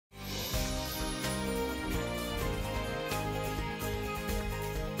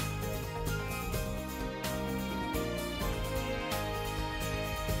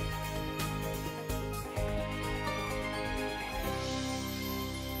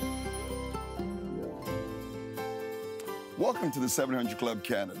Welcome to the 700 Club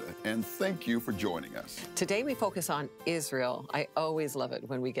Canada, and thank you for joining us. Today we focus on Israel. I always love it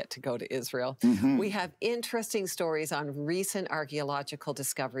when we get to go to Israel. We have interesting stories on recent archaeological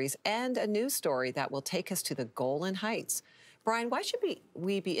discoveries and a news story that will take us to the Golan Heights. Brian, why should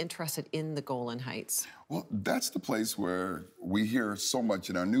we be interested in the Golan Heights? Well, that's the place where we hear so much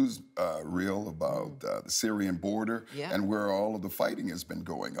in our news reel about the Syrian border and where all of the fighting has been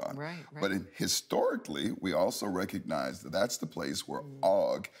going on. Right. But historically, we also recognize that that's the place where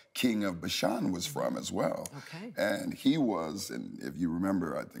Og, king of Bashan, was from as well. Okay. And he was, and if you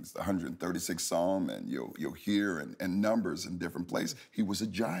remember, I think it's the 136th Psalm, and you'll hear in Numbers in different places, he was a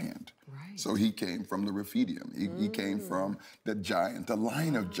giant. Right. So he came from the Rephidim. He came from the giant, the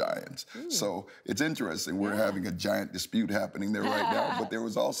line of giants. So it's interesting. We're having a giant dispute happening there right now, but there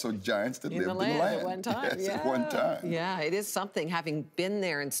was also giants that lived in the land at one time. Yes, at one time. Yeah, it is something. Having been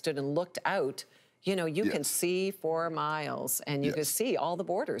there and stood and looked out, you know, you can see for miles, and you can see all the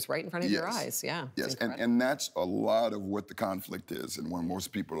borders right in front of your eyes. Yeah. Yes, and that's a lot of what the conflict is and when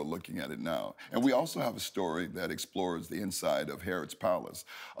most people are looking at it now. And we also have a story that explores the inside of Herod's palace,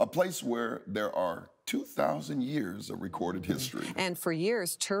 a place where there are 2,000 years of recorded history. And for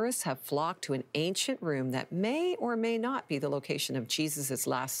years, tourists have flocked to an ancient room that may or may not be the location of Jesus'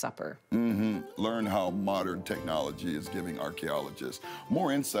 Last Supper. Learn how modern technology is giving archaeologists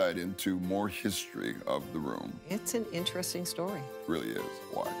more insight into more history of the room. It's an interesting story. It really is.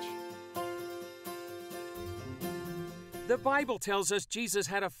 Watch. The Bible tells us Jesus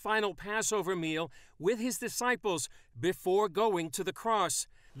had a final Passover meal with his disciples before going to the cross.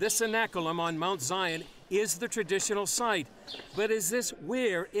 The Cenaculum on Mount Zion is the traditional site, but is this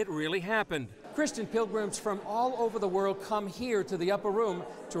where it really happened? Christian pilgrims from all over the world come here to the Upper Room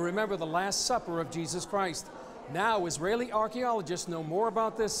to remember the Last Supper of Jesus Christ. Now Israeli archaeologists know more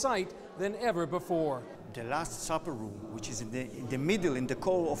about this site than ever before. The Last Supper Room, which is in the middle, in the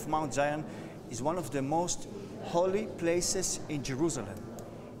core of Mount Zion, is one of the most holy places in Jerusalem.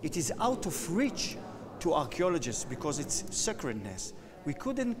 It is out of reach to archaeologists because it's sacredness. We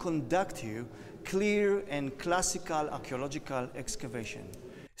couldn't conduct here clear and classical archaeological excavation.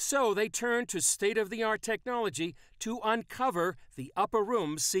 So they turned to state-of-the-art technology to uncover the Upper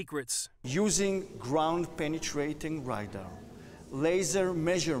Room's secrets. Using ground-penetrating radar, laser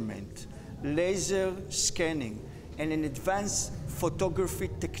measurement, laser scanning, and an advanced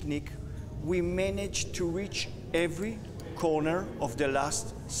photography technique, we managed to reach every corner of the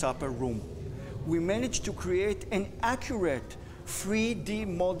Last Supper Room. We managed to create an accurate 3D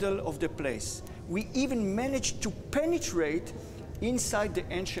model of the place. We even managed to penetrate inside the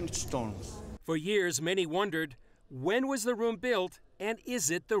ancient stones. For years, many wondered, when was the room built and is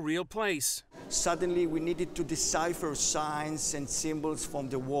it the real place? Suddenly, we needed to decipher signs and symbols from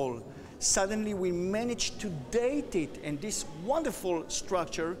the wall. Suddenly, we managed to date it, and this wonderful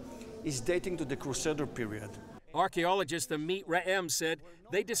structure is dating to the Crusader period. Archaeologist Amit Raem said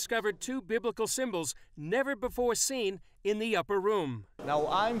they discovered two biblical symbols never before seen in the Upper Room. Now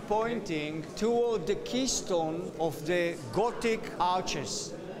I'm pointing toward the keystone of the Gothic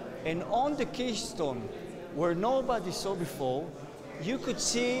arches. And on the keystone, where nobody saw before, you could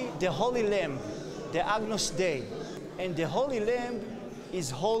see the Holy Lamb, the Agnus Dei. And the Holy Lamb is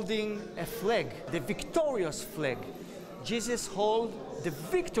holding a flag, the victorious flag. Jesus holds the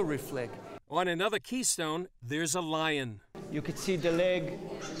victory flag. On another keystone, there's a lion. You could see the leg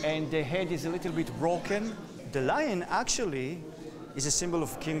and the head is a little bit broken. The lion actually is a symbol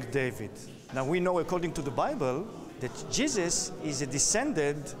of King David. Now we know, according to the Bible, that Jesus is a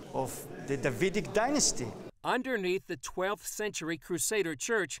descendant of the Davidic dynasty. Underneath the 12th century Crusader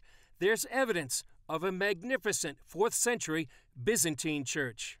church, there's evidence of a magnificent 4th century Byzantine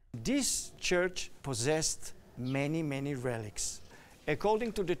church. This church possessed many, many relics.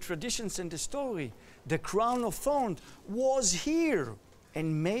 According to the traditions and the story, the crown of thorns was here.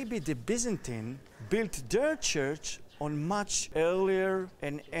 And maybe the Byzantine built their church on much earlier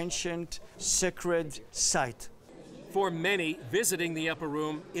and ancient sacred site. For many, visiting the Upper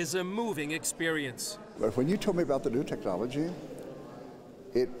Room is a moving experience. But when you told me about the new technology,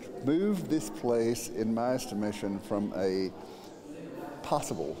 it moved this place, in my estimation, from a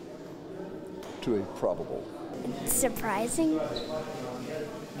possible to a probable. Surprising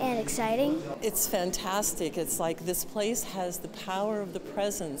and exciting. It's fantastic. It's like this place has the power of the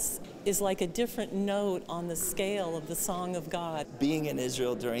presence, is like a different note on the scale of the song of God. Being in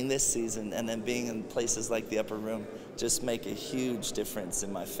Israel during this season and then being in places like the Upper Room just make a huge difference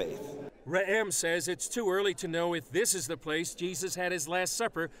in my faith. Raem says it's too early to know if this is the place Jesus had his Last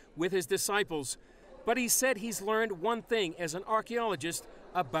Supper with his disciples. But he said he's learned one thing as an archaeologist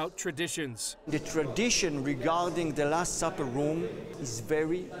about traditions. The tradition regarding the Last Supper room is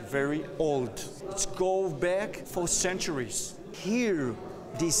very, very old. It's go back for centuries. Hear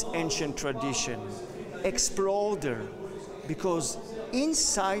this ancient tradition, explore them, because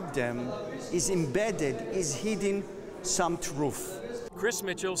inside them is embedded, is hidden some truth. Chris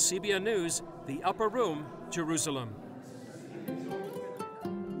Mitchell, CBN News, the Upper Room, Jerusalem.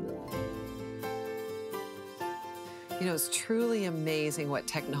 You know, it's truly amazing what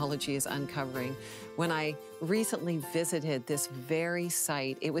technology is uncovering. When I recently visited this very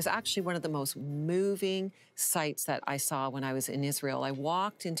site, it was actually one of the most moving sights that I saw when I was in Israel. I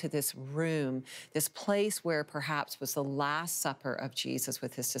walked into this room, this place where perhaps was the Last Supper of Jesus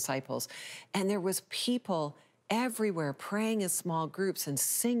with his disciples, and there was people everywhere praying in small groups and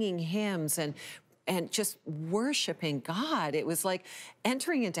singing hymns and just worshiping God. It was like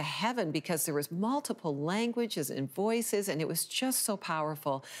entering into heaven because there was multiple languages and voices, and it was just so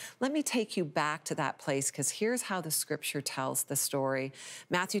powerful. Let me take you back to that place, because here's how the scripture tells the story.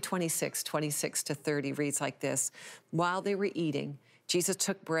 Matthew 26:26-30 reads like this. While they were eating, Jesus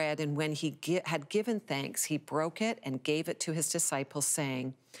took bread, and when he had given thanks, he broke it and gave it to his disciples,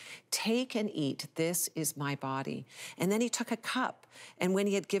 saying, "Take and eat, this is my body." And then he took a cup, and when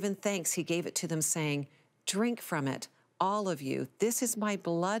he had given thanks, he gave it to them, saying, "Drink from it, all of you. This is my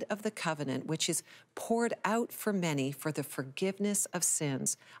blood of the covenant, which is poured out for many for the forgiveness of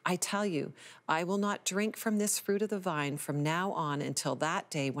sins. I tell you, I will not drink from this fruit of the vine from now on until that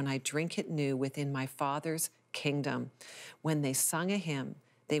day when I drink it new within my Father's kingdom." When they sung a hymn,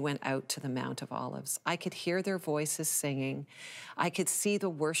 they went out to the Mount of Olives. I could hear their voices singing. I could see the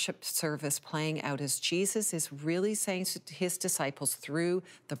worship service playing out as Jesus is really saying to his disciples through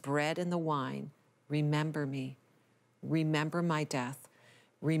the bread and the wine, "Remember me. Remember my death.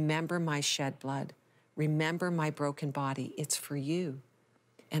 Remember my shed blood. Remember my broken body. It's for you."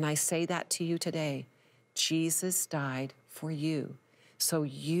 And I say that to you today. Jesus died for you, so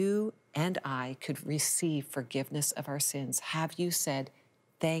you and I could receive forgiveness of our sins. Have you said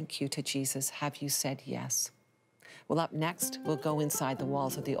thank you to Jesus? Have you said yes? Well, up next, we'll go inside the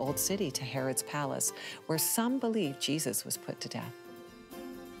walls of the old city to Herod's palace, where some believe Jesus was put to death.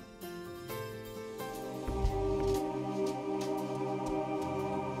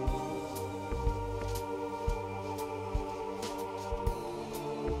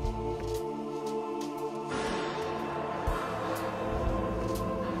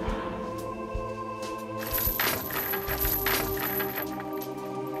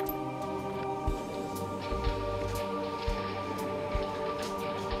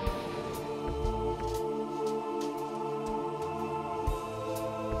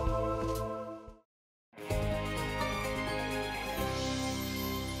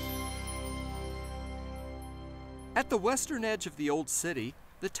 At the western edge of the old city,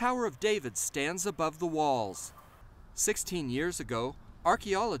 the Tower of David stands above the walls. 16 years ago,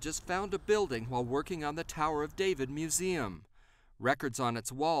 archaeologists found a building while working on the Tower of David Museum. Records on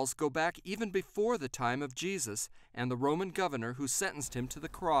its walls go back even before the time of Jesus and the Roman governor who sentenced him to the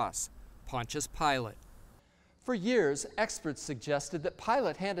cross, Pontius Pilate. For years, experts suggested that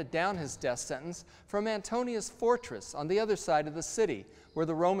Pilate handed down his death sentence from Antonia's fortress on the other side of the city, where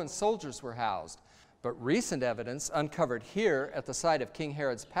the Roman soldiers were housed. But recent evidence uncovered here at the site of King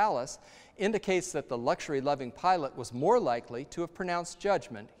Herod's palace indicates that the luxury-loving Pilate was more likely to have pronounced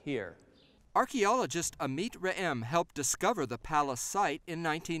judgment here. Archaeologist Amit Re'em helped discover the palace site in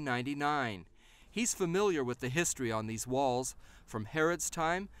 1999. He's familiar with the history on these walls, from Herod's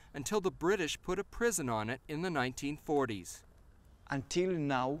time until the British put a prison on it in the 1940s. Until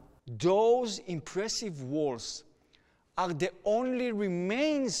now, those impressive walls are the only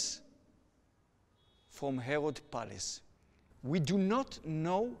remains from Herod's palace. We do not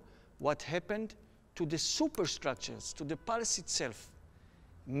know what happened to the superstructures, to the palace itself.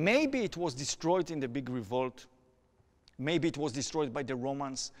 Maybe it was destroyed in the big revolt. Maybe it was destroyed by the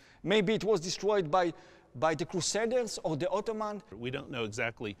Romans. Maybe it was destroyed by the Crusaders or the Ottoman. We don't know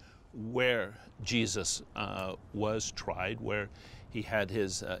exactly where Jesus was tried, where he had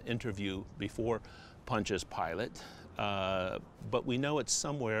his interview before Pontius Pilate, but we know it's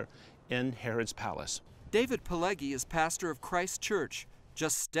somewhere in Herod's palace. David Pileggi is pastor of Christ Church,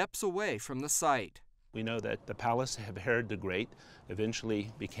 just steps away from the site. We know that the palace of Herod the Great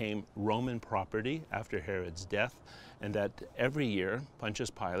eventually became Roman property after Herod's death, and that every year Pontius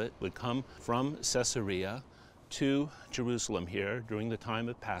Pilate would come from Caesarea to Jerusalem here during the time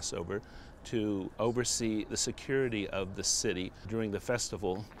of Passover to oversee the security of the city during the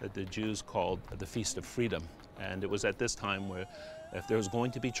festival that the Jews called the Feast of Freedom. And it was at this time where if there was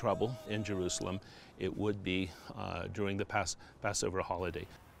going to be trouble in Jerusalem, it would be during the Passover holiday.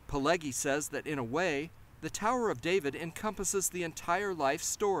 Pilate says that in a way, the Tower of David encompasses the entire life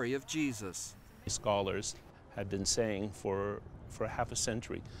story of Jesus. Scholars have been saying for half a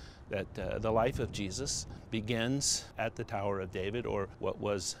century that the life of Jesus begins at the Tower of David, or what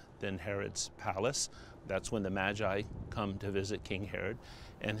was then Herod's palace. That's when the Magi come to visit King Herod.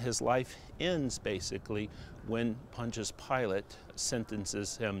 And his life ends basically when Pontius Pilate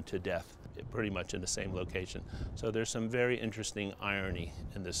sentences him to death, pretty much in the same location. So there's some very interesting irony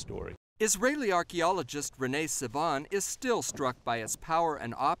in this story. Israeli archaeologist Renee Sivan is still struck by its power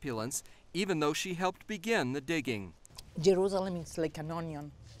and opulence, even though she helped begin the digging. Jerusalem is like an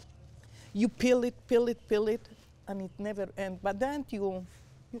onion. You peel it, and it never ends. But then you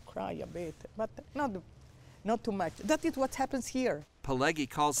cry a bit, but not too much. That is what happens here. Pelegi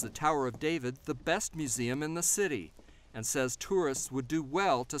calls the Tower of David the best museum in the city and says tourists would do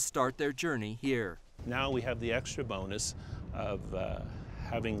well to start their journey here. Now we have the extra bonus of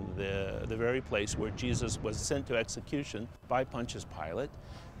having the very place where Jesus was sent to execution by Pontius Pilate,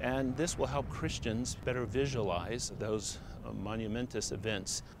 and this will help Christians better visualize those monumentous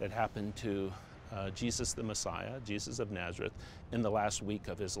events that happened to Jesus the Messiah, Jesus of Nazareth, in the last week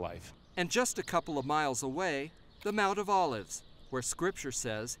of his life. And just a couple of miles away, the Mount of Olives, where Scripture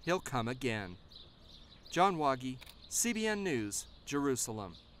says he'll come again. John Wagi, CBN News,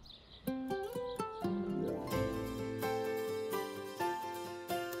 Jerusalem.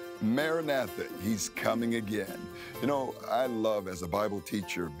 Maranatha, he's coming again. You know, I love, as a Bible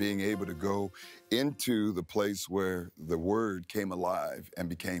teacher, being able to go into the place where the Word came alive and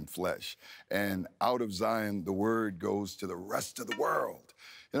became flesh. And out of Zion, the Word goes to the rest of the world.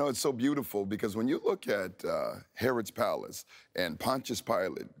 You know, it's so beautiful because when you look at Herod's palace and Pontius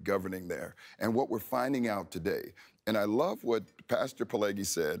Pilate governing there and what we're finding out today, and I love what Pastor Pelegi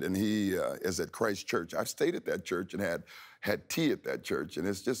said, and he is at Christ Church. I've stayed at that church and had tea at that church, and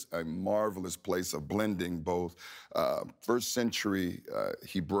it's just a marvelous place of blending both first century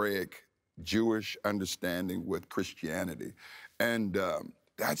Hebraic Jewish understanding with Christianity. And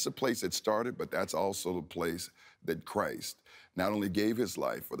that's the place it started, but that's also the place that Christ not only gave his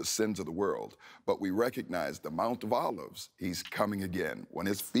life for the sins of the world, but we recognize the Mount of Olives, he's coming again. When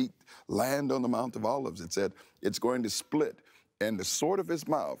his feet land on the Mount of Olives, it said it's going to split, and the sword of his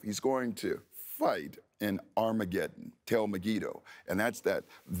mouth, he's going to fight in Armageddon, Tel Megiddo, and that's that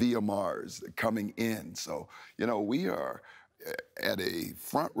Via Mars coming in. So, you know, we are at a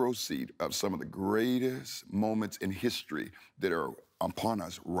front row seat of some of the greatest moments in history that are upon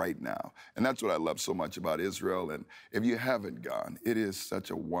us right now. And that's what I love so much about Israel. And if you haven't gone, it is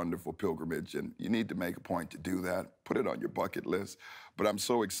such a wonderful pilgrimage, and you need to make a point to do that. Put it on your bucket list. But I'm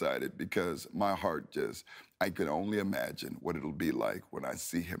so excited because my heart just, I can only imagine what it'll be like when I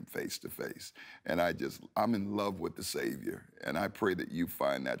see him face to face. And I'm in love with the Savior. And I pray that you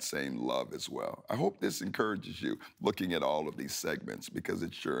find that same love as well. I hope this encourages you looking at all of these segments, because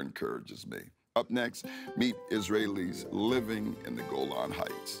it sure encourages me. Up next, meet Israelis living in the Golan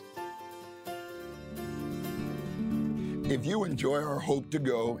Heights. If you enjoy our Hope to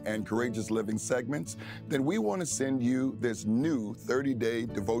Go and Courageous Living segments, then we want to send you this new 30-day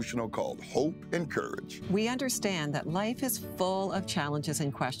devotional called Hope and Courage. We understand that life is full of challenges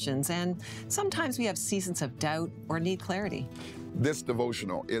and questions, and sometimes we have seasons of doubt or need clarity. This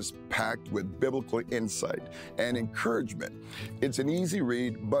devotional is packed with biblical insight and encouragement. It's an easy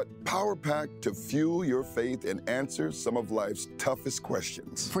read, but power-packed to fuel your faith and answer some of life's toughest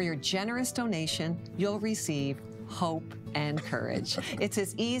questions. For your generous donation, you'll receive hope and courage. It's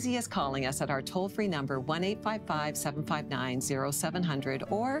as easy as calling us at our toll-free number,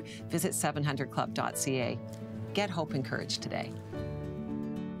 1-855-759-0700, or visit 700club.ca. Get hope and courage today.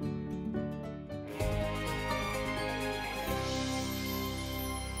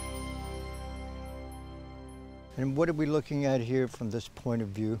 And what are we looking at here from this point of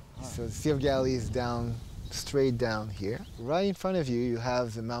view? So the Sea of Galilee is down, straight down here. Right in front of you, you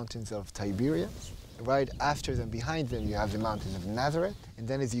have the mountains of Tiberias. Right after them, behind them, you have the mountains of Nazareth. And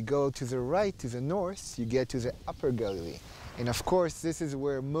then as you go to the right, to the north, you get to the Upper Galilee. And of course, this is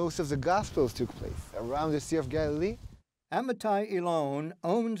where most of the Gospels took place, around the Sea of Galilee. Amitai Elon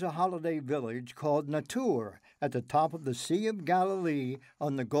owns a holiday village called Natur at the top of the Sea of Galilee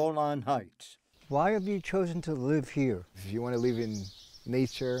on the Golan Heights. Why have you chosen to live here? If you want to live in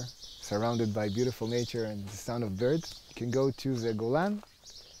nature, surrounded by beautiful nature and the sound of birds, you can go to the Golan,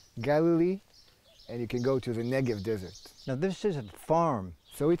 Galilee, and you can go to the Negev desert. Now this is a farm.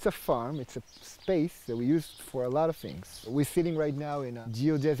 So it's a farm, it's a space that we use for a lot of things. We're sitting right now in a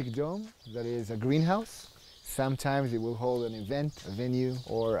geodesic dome that is a greenhouse. Sometimes it will hold an event, a venue,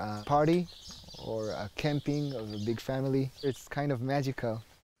 or a party, or a camping of a big family. It's kind of magical.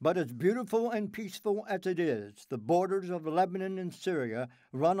 But as beautiful and peaceful as it is, the borders of Lebanon and Syria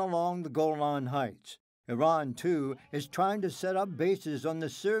run along the Golan Heights. Iran, too, is trying to set up bases on the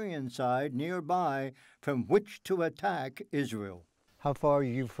Syrian side nearby from which to attack Israel. How far are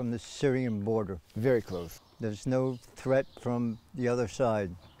you from the Syrian border? Very close. There's no threat from the other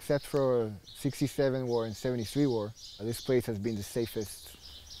side? Except for 67 war and 73 war, this place has been the safest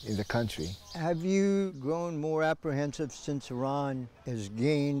in the country. Have you grown more apprehensive since Iran has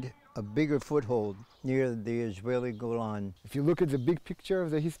gained a bigger foothold near the Israeli Golan? If you look at the big picture of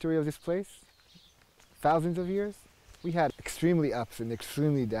the history of this place, thousands of years, we had extremely ups and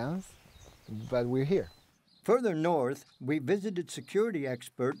extremely downs, but we're here. Further north, we visited security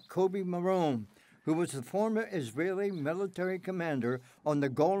expert Kobi Maron, who was the former Israeli military commander on the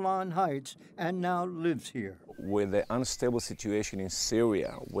Golan Heights and now lives here. With the unstable situation in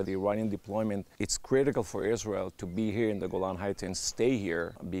Syria, with the Iranian deployment, it's critical for Israel to be here in the Golan Heights and stay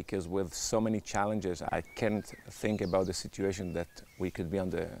here, because with so many challenges, I can't think about the situation that we could be on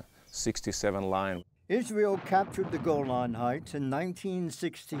the 67 line. Israel captured the Golan Heights in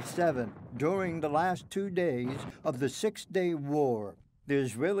 1967 during the last 2 days of the Six-Day War. The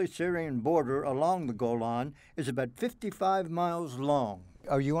Israeli-Syrian border along the Golan is about 55 miles long.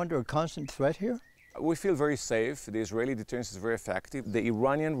 Are you under a constant threat here? We feel very safe. The Israeli deterrence is very effective. The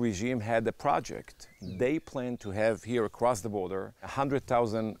Iranian regime had a project. They plan to have here across the border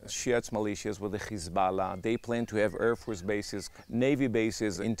 100,000 Shiite militias with the Hezbollah. They plan to have Air Force bases, Navy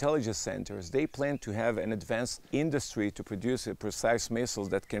bases, intelligence centers. They plan to have an advanced industry to produce precise missiles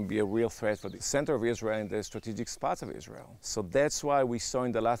that can be a real threat for the center of Israel and the strategic spots of Israel. So that's why we saw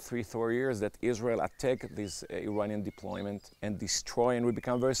in the last 3-4 years that Israel attacked this Iranian deployment and destroy, and we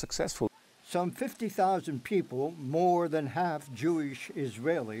become very successful. Some 50,000 people, more than half Jewish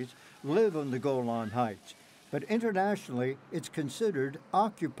Israelis, live on the Golan Heights, but internationally it's considered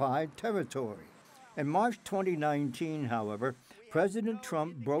occupied territory. In March 2019, however, President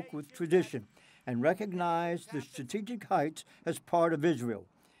Trump broke with tradition and recognized the strategic heights as part of Israel.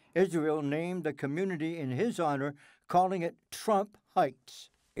 Israel named a community in his honor, calling it Trump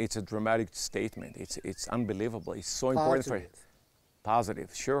Heights. It's a dramatic statement. It's unbelievable. It's so important for positive,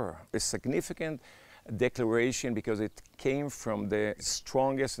 sure. A significant declaration because it came from the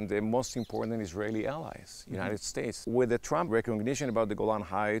strongest and the most important Israeli allies, United States. With the Trump recognition about the Golan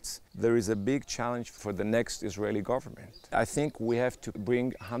Heights, there is a big challenge for the next Israeli government. I think we have to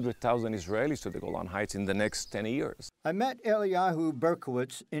bring 100,000 Israelis to the Golan Heights in the next 10 years. I met Eliyahu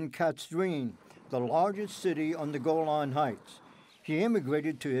Berkowitz in Katzrin, the largest city on the Golan Heights. He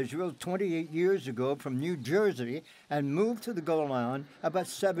immigrated to Israel 28 years ago from New Jersey and moved to the Golan about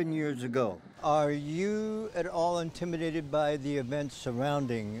 7 years ago. Are you at all intimidated by the events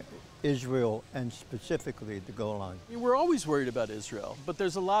surrounding Israel and specifically the Golan? We're always worried about Israel, but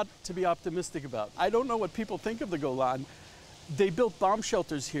there's a lot to be optimistic about. I don't know what people think of the Golan. They built bomb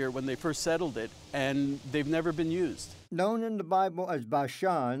shelters here when they first settled it, and they've never been used. Known in the Bible as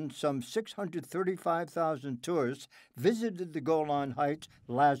Bashan, some 635,000 tourists visited the Golan Heights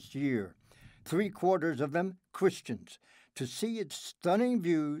last year, 3/4 of them Christians, to see its stunning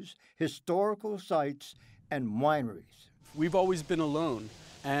views, historical sites, and wineries. We've always been alone,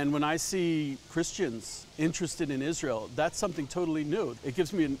 and when I see Christians interested in Israel, that's something totally new. It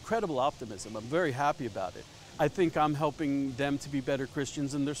gives me incredible optimism. I'm very happy about it. I think I'm helping them to be better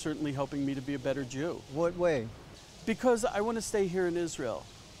Christians, and they're certainly helping me to be a better Jew. What way? Because I want to stay here in Israel,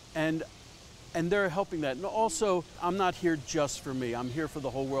 and they're helping that. And also, I'm not here just for me. I'm here for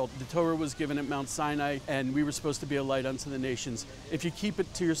the whole world. The Torah was given at Mount Sinai, and we were supposed to be a light unto the nations. If you keep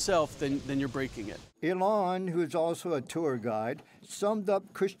it to yourself, then you're breaking it. Ilan, who is also a tour guide, summed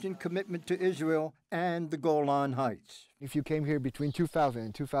up Christian commitment to Israel and the Golan Heights. If you came here between 2000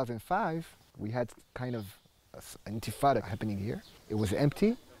 and 2005, we had kind of an intifada happening here. It was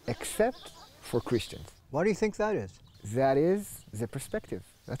empty, except for Christians. Why do you think that is? That is the perspective,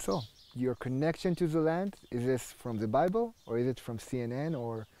 that's all. Your connection to the land, is this from the Bible, or is it from CNN,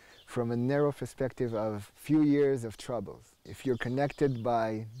 or from a narrow perspective of few years of troubles? If you're connected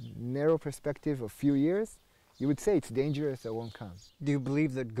by narrow perspective of few years, you would say it's dangerous, I won't come. Do you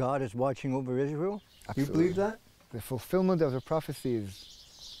believe that God is watching over Israel? Absolutely. You believe that? The fulfillment of the prophecy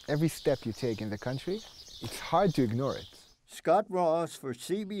is every step you take in the country. It's hard to ignore it. Scott Ross for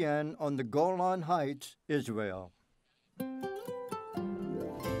CBN on the Golan Heights, Israel.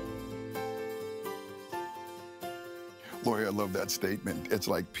 Lori, I love that statement. It's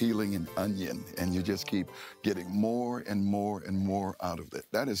like peeling an onion, and you just keep getting more and more and more out of it.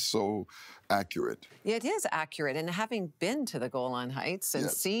 That is so accurate. Yeah, it is accurate. And having been to the Golan Heights and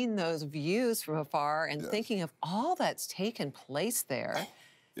Yes. seen those views from afar and Yes. thinking of all that's taken place there,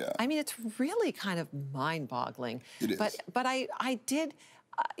 Yeah. I mean, it's really kind of mind-boggling. It is. But I did,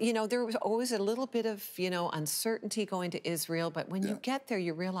 you know, there was always a little bit of, you know, uncertainty going to Israel. But when you get there,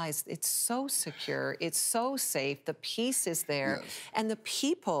 you realize it's so secure, it's so safe, the peace is there, and the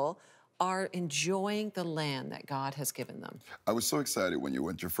people are enjoying the land that God has given them. I was so excited when you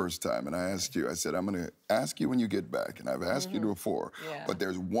went your first time, and I asked you, I said, I'm going to ask you when you get back, and I've asked you before, but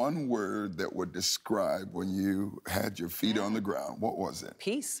there's one word that would describe when you had your feet on the ground. What was it?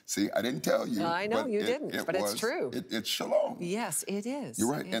 Peace. See, I didn't tell you. I know but you didn't, but it's true. It's shalom. Yes, it is.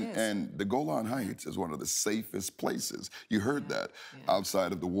 You're right, It is. and the Golan Heights is one of the safest places. You heard that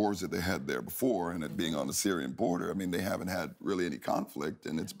outside of the wars that they had there before, and it being on the Syrian border. I mean, they haven't had really any conflict,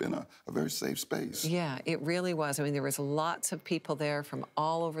 and it's been a very safe space. Yeah, it really was. I mean, there was lots of people there from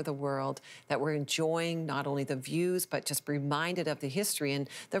all over the world that were enjoying not only the views, but just reminded of the history and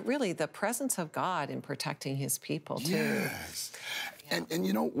really the presence of God in protecting his people, too. Yes. And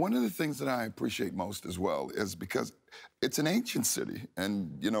you know, one of the things that I appreciate most as well is because it's an ancient city,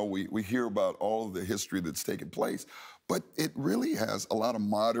 and you know, we hear about all of the history that's taken place, but it really has a lot of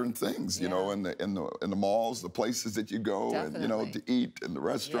modern things, you know, in the malls, the places that you go, and you know, to eat in the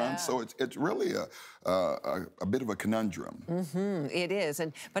restaurants. So it's really a bit of a conundrum. It is,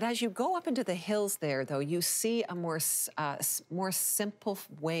 but as you go up into the hills there, though, you see a more simple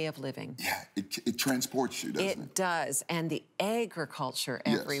way of living. Yeah, it transports you, doesn't it? It does, and the agriculture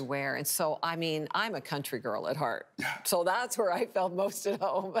everywhere. And so, I mean, I'm a country girl at heart, so that's where I felt most at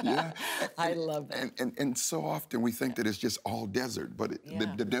home. Yeah. I love that. And so often we think that it's just all desert, but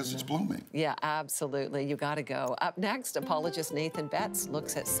the desert's blooming. Yeah, absolutely. You got to go. Up next, apologist Nathan Betts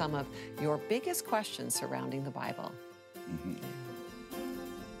looks at some of your biggest questions surrounding the Bible.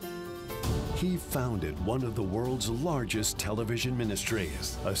 He founded one of the world's largest television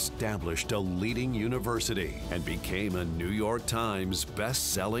ministries, established a leading university, and became a New York Times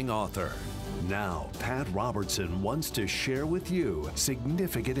best-selling author. Now, Pat Robertson wants to share with you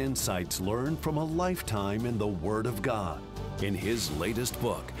significant insights learned from a lifetime in the Word of God. In his latest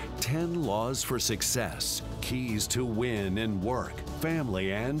book, 10 Laws for Success, Keys to Win in Work,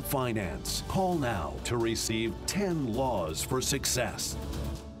 Family, and Finance. Call now to receive 10 Laws for Success.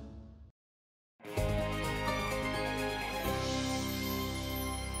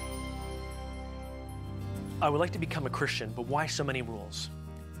 I would like to become a Christian, but why so many rules?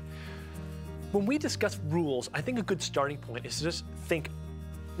 When we discuss rules, I think a good starting point is to just think,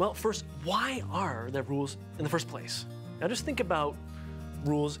 well, first, why are there rules in the first place? Now just think about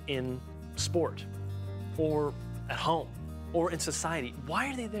rules in sport, or at home, or in society.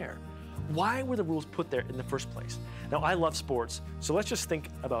 Why are they there? Why were the rules put there in the first place? Now, I love sports, so let's just think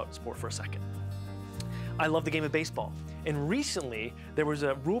about sport for a second. I love the game of baseball, and recently there was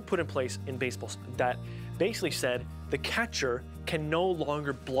a rule put in place in baseball that basically said the catcher can no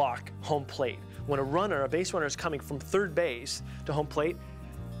longer block home plate. When a base runner is coming from third base to home plate,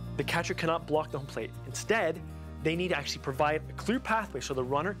 the catcher cannot block the home plate. Instead, they need to actually provide a clear pathway so the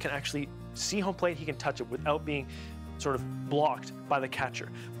runner can actually see home plate, he can touch it without being sort of blocked by the catcher.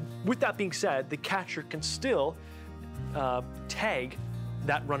 With that being said, the catcher can still tag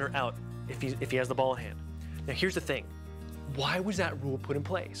that runner out if he has the ball in hand. Now here's the thing, why was that rule put in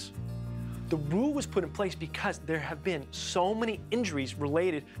place? The rule was put in place because there have been so many injuries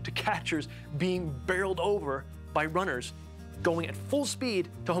related to catchers being barreled over by runners going at full speed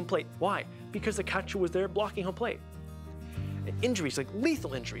to home plate. Why? Because the catcher was there blocking home plate. Injuries, like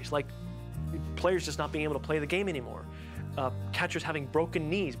lethal injuries, like players just not being able to play the game anymore. Catchers having broken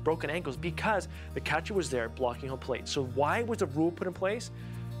knees, broken ankles, because the catcher was there blocking home plate. So why was the rule put in place?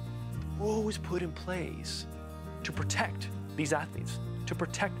 The rule was put in place to protect these athletes, to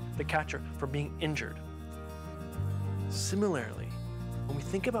protect the catcher from being injured. Similarly, when we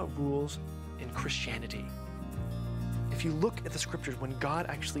think about rules in Christianity, if you look at the scriptures, when God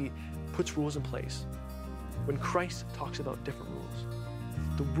actually puts rules in place, when Christ talks about different rules,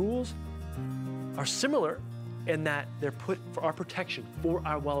 the rules are similar in that they're put for our protection, for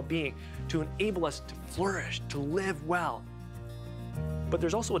our well-being, to enable us to flourish, to live well. But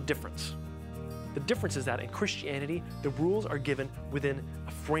there's also a difference. The difference is that in Christianity, the rules are given within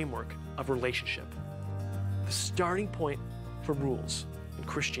a framework of relationship. The starting point for rules in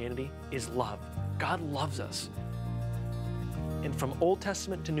Christianity is love. God loves us. And from Old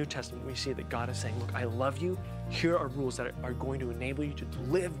Testament to New Testament, we see that God is saying, look, I love you. Here are rules that are going to enable you to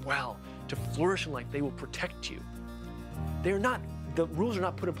live well, to flourish in life. They will protect you. The rules are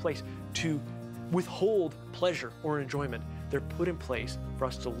not put in place to withhold pleasure or enjoyment. They're put in place for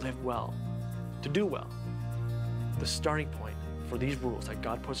us to live well, to do well. The starting point for these rules that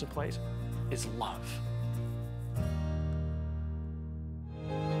God puts in place is love.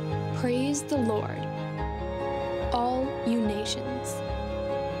 Praise the Lord, all you nations.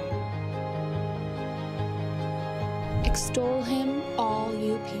 Extol him, all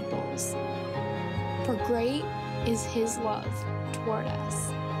you peoples. For great is his love toward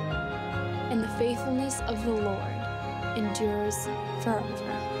us, and the faithfulness of the Lord endures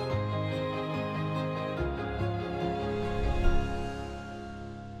forever.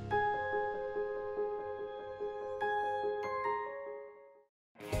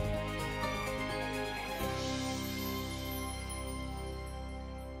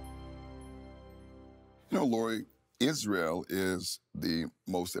 You know, Lori, Israel is the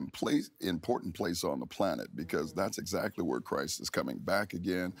most important place on the planet because that's exactly where Christ is coming back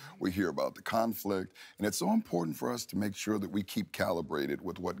again. We hear about the conflict, and it's so important for us to make sure that we keep calibrated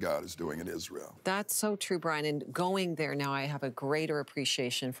with what God is doing in Israel. That's so true, Brian. And going there now, I have a greater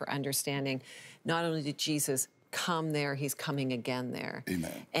appreciation for understanding not only did Jesus come there, he's coming again there.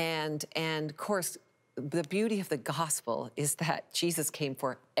 Amen. And of course, the beauty of the gospel is that Jesus came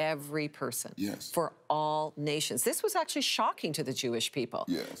for every person, yes, for all nations. This was actually shocking to the Jewish people,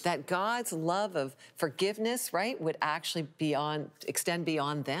 yes, that God's love of forgiveness, right, would actually extend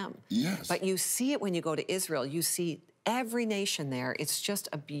beyond them. Yes. But you see it when you go to Israel. You see every nation there. It's just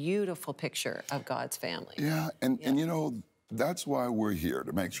a beautiful picture of God's family. Yeah, and you know, that's why we're here,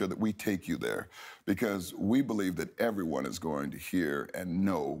 to make sure that we take you there, because we believe that everyone is going to hear and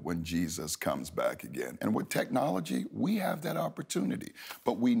know when Jesus comes back again. And with technology, we have that opportunity,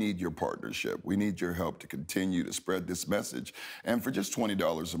 but we need your partnership. We need your help to continue to spread this message. And for just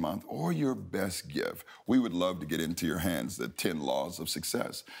 $20 a month or your best gift, we would love to get into your hands the 10 laws of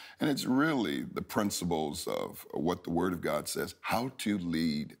success. And it's really the principles of what the Word of God says, how to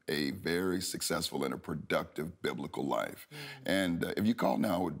lead a very successful and a productive biblical life. And if you call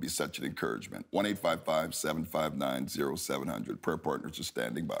now, it would be such an encouragement. 1-855-759-0700. Prayer partners are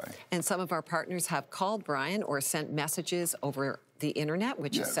standing by. And some of our partners have called Brian or sent messages over the internet,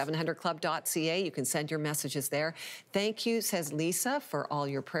 which is 700club.ca. You can send your messages there. Thank you, says Lisa, for all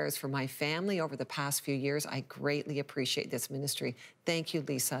your prayers for my family over the past few years. I greatly appreciate this ministry. Thank you,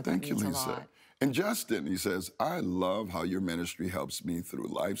 Lisa. Thank you, Lisa. Lisa. A lot. And Justin, he says, I love how your ministry helps me through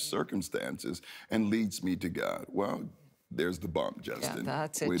life circumstances and leads me to God. Well, there's the bump, Justin. Yeah,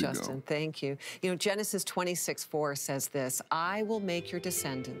 that's it, Way Justin. Thank you. You know, Genesis 26:4 says this, I will make your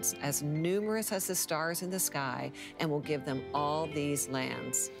descendants as numerous as the stars in the sky and will give them all these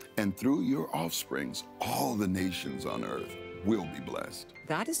lands. And through your offsprings, all the nations on earth will be blessed.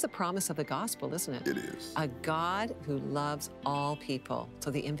 That is the promise of the gospel, isn't it? It is. A God who loves all people.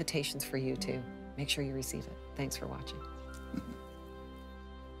 So the invitation's for you too. Make sure you receive it. Thanks for watching.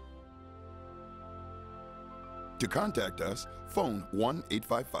 To contact us, phone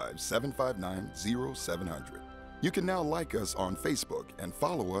 1-855-759-0700. You can now like us on Facebook and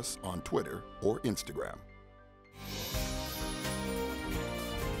follow us on Twitter or Instagram.